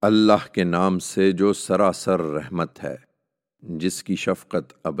اللہ کے نام سے جو سراسر رحمت ہے، جس کی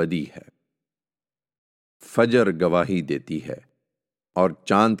شفقت ابدی ہے۔ فجر گواہی دیتی ہے، اور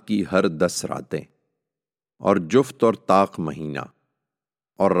چاند کی ہر 10 راتیں، اور جفت اور طاق مہینہ،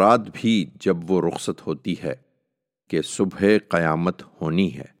 اور رات بھی جب وہ رخصت ہوتی ہے کہ صبح قیامت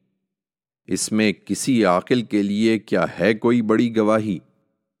ہونی ہے۔ اس میں کسی عاقل کے لیے کیا ہے کوئی بڑی گواہی؟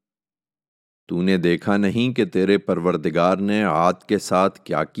 تو نے دیکھا نہیں کہ تیرے پروردگار نے عاد کے ساتھ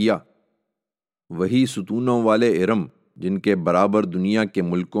کیا کیا؟ وہی ستونوں والے ارم جن کے برابر دنیا کے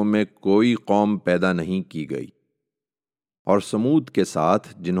ملکوں میں کوئی قوم پیدا نہیں کی گئی، اور سمود کے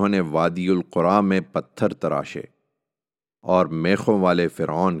ساتھ جنہوں نے وادی القرا میں پتھر تراشے، اور میخوں والے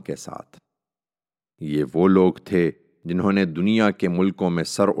فرعون کے ساتھ۔ یہ وہ لوگ تھے جنہوں نے دنیا کے ملکوں میں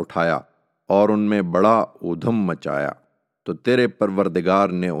سر اٹھایا اور ان میں بڑا ادھم مچایا، تو تیرے پروردگار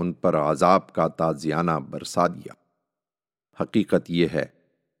نے ان پر عذاب کا تازیانہ برسا دیا۔ حقیقت یہ ہے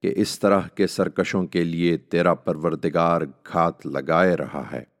کہ اس طرح کے سرکشوں کے لیے تیرا پروردگار گھات لگائے رہا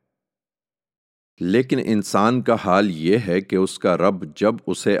ہے۔ لیکن انسان کا حال یہ ہے کہ اس کا رب جب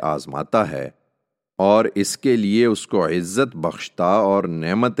اسے آزماتا ہے اور اس کے لیے اس کو عزت بخشتا اور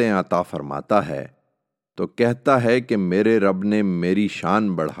نعمتیں عطا فرماتا ہے، تو کہتا ہے کہ میرے رب نے میری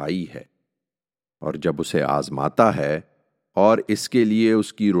شان بڑھائی ہے، اور جب اسے آزماتا ہے اور اس کے لیے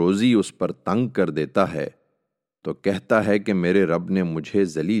اس کی روزی اس پر تنگ کر دیتا ہے، تو کہتا ہے کہ میرے رب نے مجھے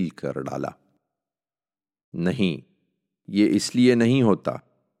ذلیل کر ڈالا۔ نہیں، یہ اس لیے نہیں ہوتا،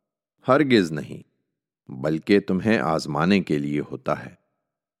 ہرگز نہیں، بلکہ تمہیں آزمانے کے لیے ہوتا ہے۔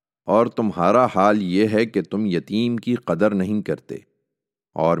 اور تمہارا حال یہ ہے کہ تم یتیم کی قدر نہیں کرتے،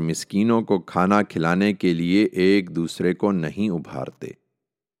 اور مسکینوں کو کھانا کھلانے کے لیے ایک دوسرے کو نہیں ابھارتے،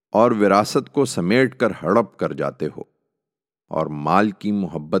 اور وراثت کو سمیٹ کر ہڑپ کر جاتے ہو، اور مال کی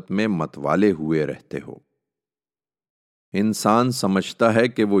محبت میں متوالے ہوئے رہتے ہو۔ انسان سمجھتا ہے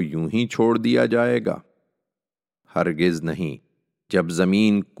کہ وہ یوں ہی چھوڑ دیا جائے گا، ہرگز نہیں۔ جب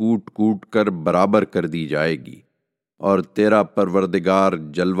زمین کوٹ کوٹ کر برابر کر دی جائے گی اور تیرا پروردگار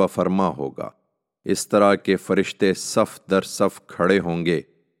جلوہ فرما ہوگا، اس طرح کے فرشتے صف در صف کھڑے ہوں گے،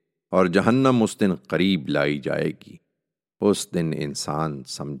 اور جہنم اس دن قریب لائی جائے گی، اس دن انسان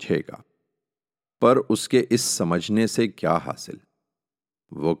سمجھے گا۔ پر اس کے اس سمجھنے سے کیا حاصل؟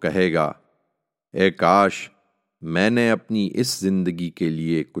 وہ کہے گا، اے کاش میں نے اپنی اس زندگی کے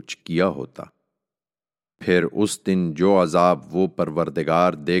لیے کچھ کیا ہوتا۔ پھر اس دن جو عذاب وہ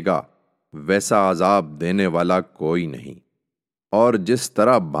پروردگار دے گا، ویسا عذاب دینے والا کوئی نہیں، اور جس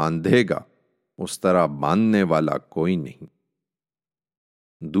طرح باندھے گا اس طرح باندھنے والا کوئی نہیں۔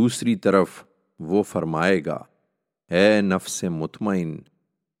 دوسری طرف وہ فرمائے گا، اے نفس مطمئن،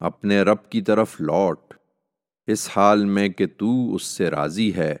 اپنے رب کی طرف لوٹ، اس حال میں کہ تو اس سے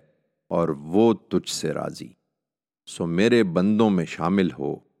راضی ہے اور وہ تجھ سے راضی، سو میرے بندوں میں شامل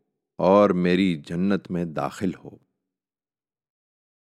ہو اور میری جنت میں داخل ہو۔